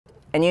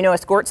And you know, a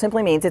skirt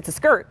simply means it's a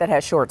skirt that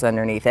has shorts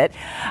underneath it.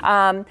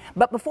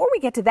 But before we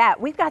get to that,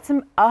 we've got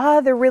some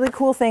other really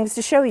cool things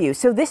to show you.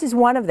 So this is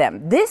one of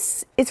them.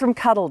 This is from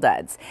Cuddl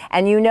Duds.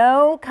 And you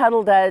know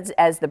Cuddl Duds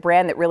as the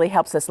brand that really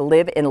helps us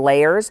live in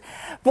layers.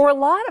 For a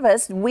lot of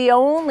us, we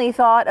only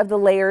thought of the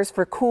layers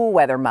for cool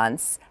weather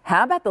months.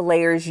 How about the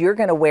layers you're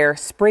going to wear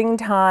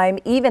springtime,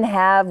 even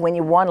have when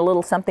you want a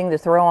little something to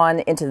throw on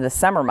into the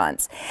summer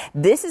months?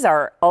 This is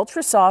our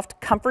ultra soft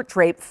comfort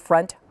drape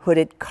front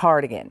hooded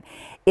cardigan.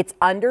 It's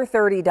under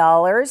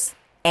 $30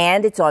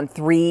 and it's on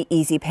 3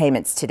 easy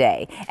payments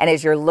today. And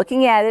as you're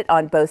looking at it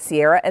on both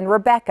Sierra and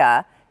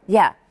Rebecca,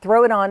 yeah,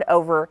 throw it on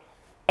over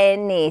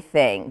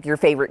anything. Your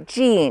favorite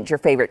jeans, your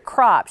favorite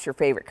crops, your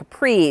favorite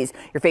capris,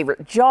 your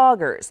favorite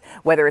joggers,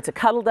 whether it's a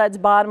Cuddl Duds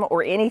bottom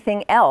or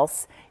anything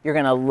else, you're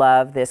going to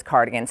love this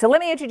cardigan. So let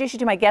me introduce you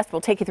to my guest.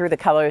 We'll take you through the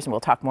colors and we'll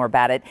talk more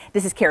about it.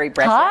 This is Carrie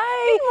Brescia.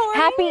 Hi.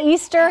 Happy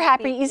Easter.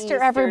 Happy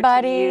Easter,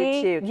 everybody. To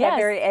you too. Yes.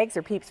 Cadbury eggs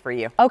or Peeps for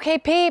you? Okay,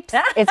 Peeps.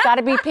 It's got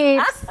to be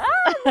Peeps.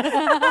 That's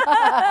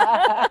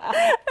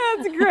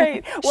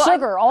great. Well,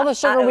 sugar, all the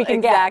sugar we can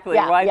exactly.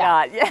 get. Why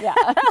not? Yeah.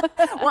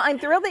 Well, I'm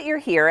thrilled that you're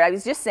here. I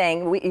was just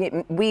saying,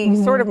 we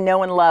sort of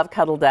know and love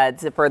Cuddl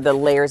Duds for the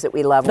layers that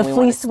we love when we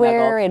want to snuggle. The fleece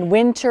wear in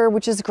winter,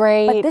 which is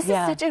great. But this is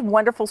such a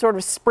wonderful sort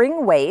of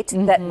spring weight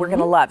that we're going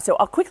to love. So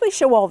I'll quickly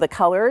show all the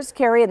colors,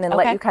 Carrie, and then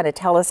let you kind of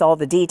tell us all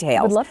the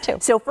details. Would love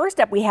to. So first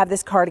up, we have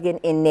this cardigan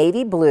in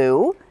navy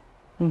blue.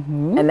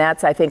 And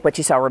that's, I think, what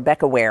you saw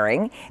Rebecca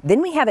wearing.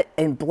 Then we have it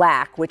in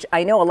black, which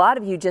I know a lot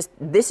of you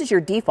this is your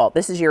default.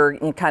 This is your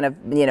kind of,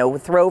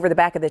 throw over the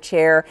back of the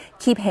chair,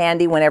 keep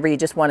handy whenever you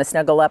just want to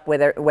snuggle up,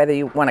 whether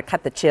you want to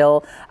cut the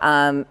chill.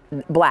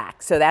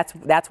 Black. So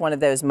that's one of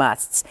those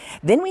musts.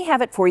 Then we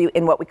have it for you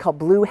in what we call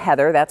blue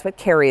heather. That's what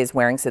Carrie is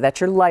wearing. So that's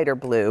your lighter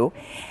blue.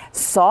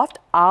 Soft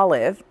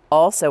olive,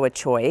 also a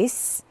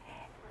choice.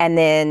 And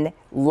then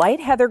light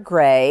heather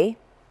gray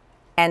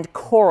and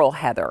coral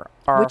heather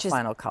are which our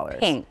final colors.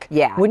 Pink.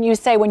 Yeah. Wouldn't you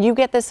say when you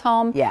get this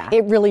home,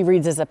 it really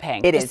reads as a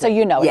pink? It Just is. so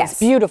you know, yes.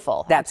 It's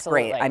beautiful. That's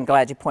Absolutely. great. I'm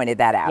glad you pointed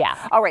that out.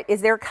 Yeah. All right.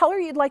 Is there a color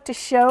you'd like to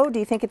show? Do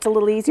you think it's a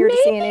little easier to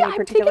see in any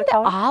particular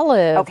color?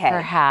 Olive,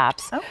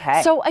 perhaps.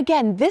 Okay. So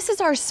again, this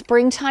is our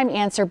springtime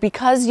answer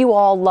because you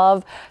all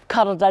love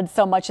Cuddl Duds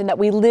so much and that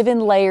we live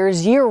in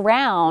layers year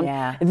round.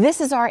 Yeah.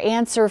 This is our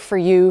answer for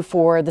you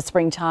for the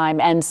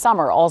springtime and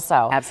summer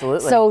also.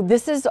 Absolutely. So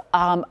this is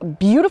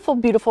beautiful,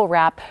 beautiful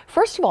wrap.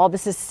 First of all,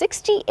 this is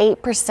 68%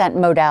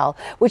 modal,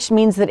 which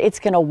means that it's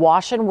going to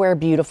wash and wear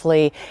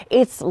beautifully.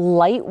 It's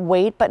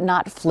lightweight, but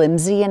not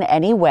flimsy in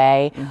any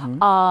way.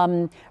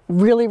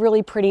 Really,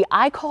 really pretty.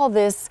 I call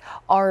this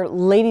our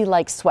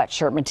ladylike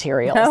sweatshirt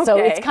material. Okay. So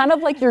it's kind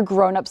of like your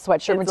grown-up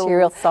sweatshirt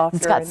material.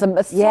 It's got some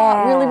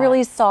really,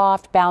 really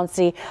soft,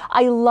 bouncy.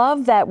 I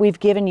love that we've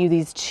given you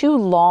these 2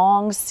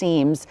 long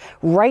seams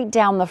right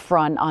down the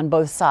front on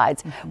both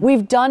sides.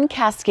 We've done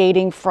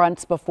cascading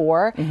fronts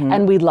before,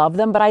 and we love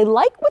them, but I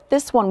like with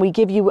this one, we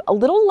give you a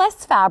little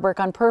less fabric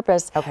on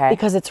purpose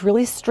because it's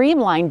really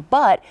streamlined,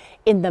 but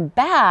in the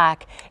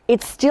back,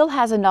 it still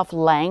has enough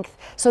length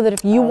so that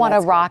if you want to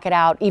rock it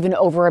out even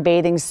over a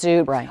bathing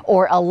suit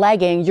or a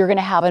legging, you're going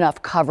to have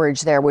enough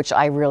coverage there, which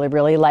I really,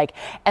 really like.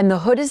 And the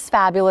hood is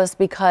fabulous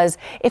because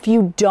if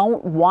you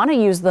don't want to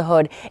use the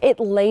hood, it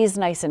lays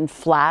nice and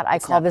flat. I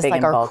call this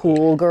like our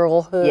cool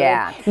girl hood.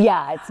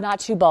 Yeah, it's not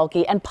too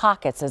bulky, and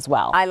pockets as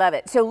well. I love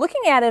it. So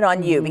looking at it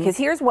on you, because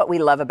here's what we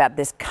love about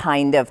this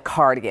kind of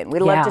cardigan. We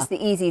love just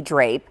the easy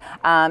drape.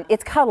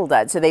 It's Cuddl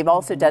Duds, so they've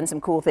also done some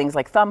cool things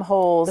like thumb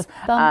holes,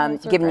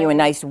 giving you a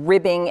nice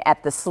ribbing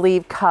at the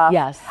sleeve cuff.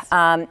 Yes.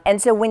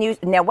 And so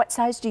now what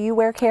size do you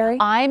wear, Carrie?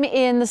 I'm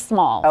in the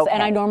smalls,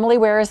 and I normally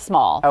wear a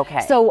small.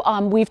 Okay.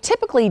 So we've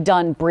typically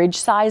done bridge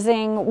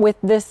sizing with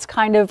this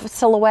kind of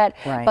silhouette,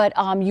 but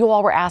you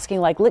all were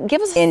asking, like,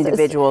 give us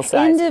individual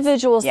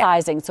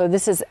sizing. So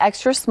this is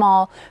extra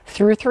small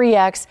through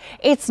 3X.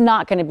 It's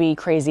not going to be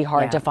crazy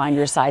hard to find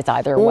your size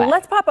either way.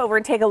 Let's pop over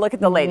and take a look at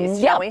the ladies,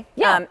 shall we?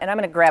 Yeah. And I'm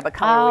going to grab a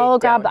color.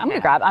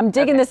 I'm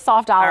digging this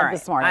soft olive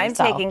this morning. I'm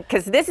taking,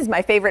 because this is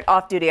my favorite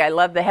off-duty. I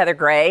love the heather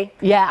gray.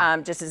 Yeah.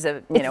 Just as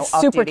a, it's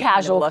super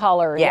casual kind of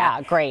color.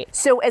 Yeah, great.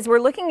 So as we're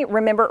looking at,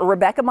 remember,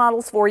 Rebecca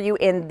models for you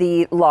in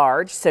the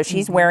large. So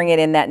she's wearing it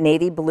in that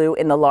navy blue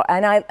in the large.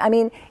 And I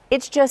mean,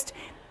 it's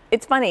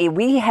funny.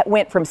 We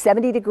went from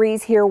 70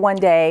 degrees here one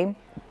day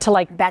to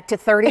like back to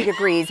 30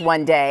 degrees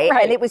one day.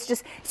 And it was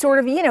just sort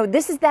of,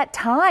 this is that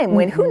time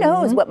when who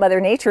knows what Mother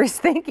Nature is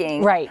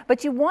thinking.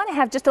 But you want to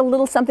have just a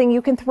little something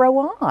you can throw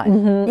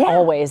on.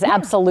 Always,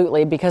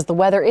 absolutely, because the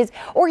weather is,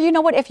 or you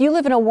know what, if you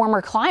live in a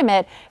warmer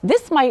climate,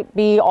 this might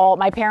be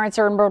my parents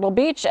are in Myrtle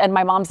Beach and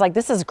my mom's like,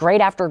 this is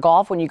great after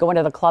golf when you go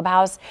into the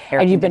clubhouse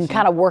and you've been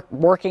kind of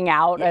working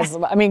out.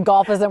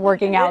 Golf isn't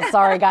working out,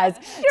 sorry guys,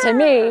 to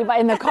me,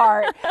 in the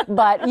cart.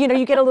 But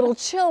you get a little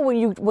chill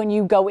when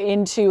you go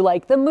into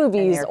like the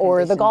movies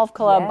or the golf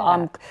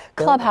club,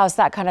 clubhouse,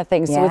 that kind of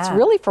thing. So it's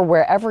really for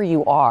wherever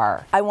you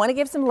are. I want to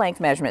give some length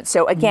measurements.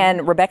 So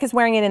again, Rebecca's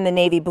wearing it in the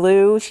navy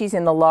blue. She's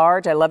in the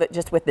large. I love it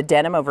just with the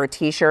denim over a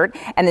t-shirt.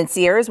 And then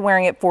Sierra's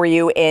wearing it for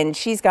you, and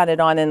she's got it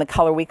on in the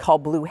color we call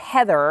blue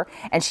heather,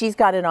 and she's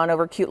got it on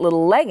over cute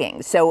little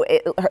leggings. So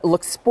it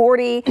looks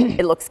sporty,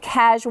 it looks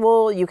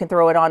casual. You can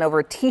throw it on over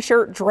a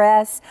t-shirt,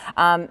 dress.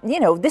 You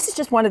know, this is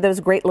just one of those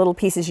great little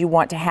pieces you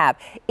want to have.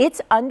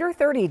 It's under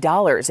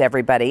 $30,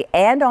 everybody,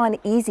 and on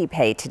Easy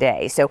Pay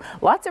today. So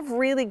lots of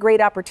really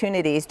great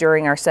opportunities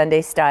during our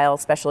Sunday Style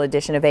special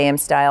edition of AM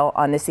Style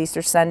on this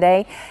Easter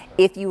Sunday.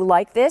 If you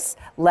like this,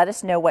 let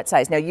us know what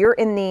size. Now, you're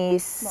in the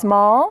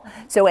small.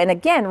 So, and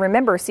again,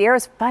 remember,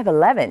 Sierra's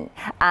 5'11",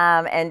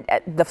 and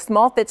the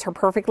small fits her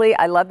perfectly.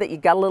 I love that you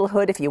got a little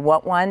hood if you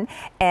want one.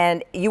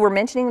 And you were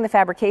mentioning the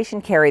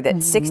fabrication, Carrie, that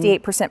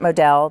 68%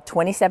 modal,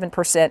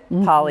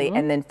 27% poly,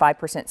 and then 5%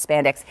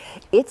 spandex.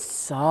 It's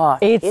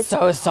soft. It's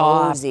so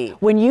soft.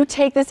 When you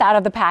take this out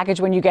of the package,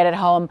 when you get it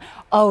home,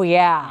 oh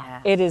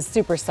yeah, it is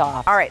super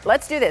soft. All right,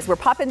 let's do this. We're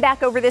popping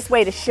back over this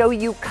way to show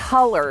you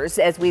colors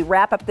as we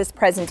wrap up this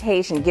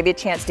presentation, give you a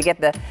chance to get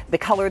the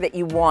color that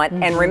you want.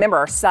 And remember,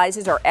 our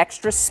sizes are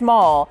extra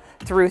small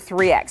through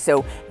 3X.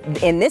 So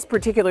in this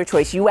particular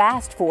choice, you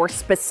asked for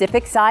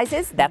specific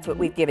sizes. That's what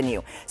we've given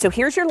you. So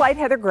here's your light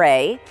heather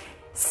gray,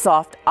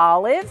 soft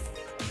olive,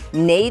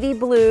 navy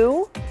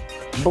blue,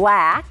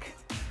 black.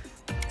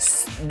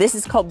 This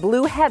is called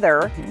blue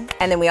heather.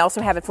 And then we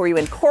also have it for you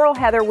in coral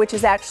heather, which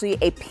is actually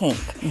a pink.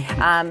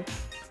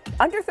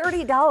 Under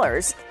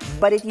 $30,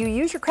 but if you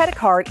use your credit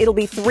card, it'll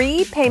be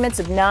 3 payments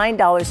of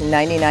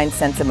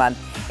 $9.99 a month,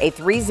 a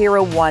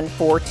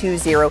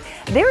 301420.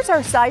 There's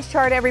our size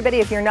chart, everybody.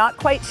 If you're not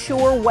quite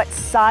sure what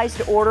size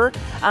to order,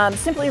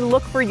 simply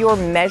look for your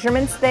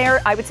measurements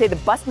there. I would say the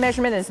bust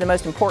measurement is the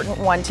most important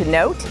one to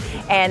note,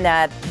 and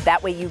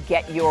that way you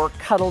get your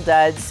Cuddl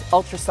Duds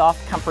Ultra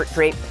Soft Comfort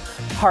Drape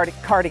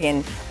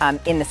cardigan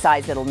in the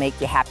size that'll make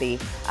you happy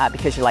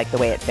because you like the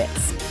way it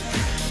fits.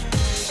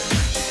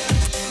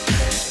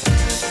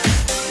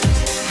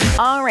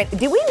 All right,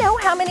 do we know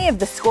how many of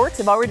the skirts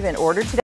have already been ordered today?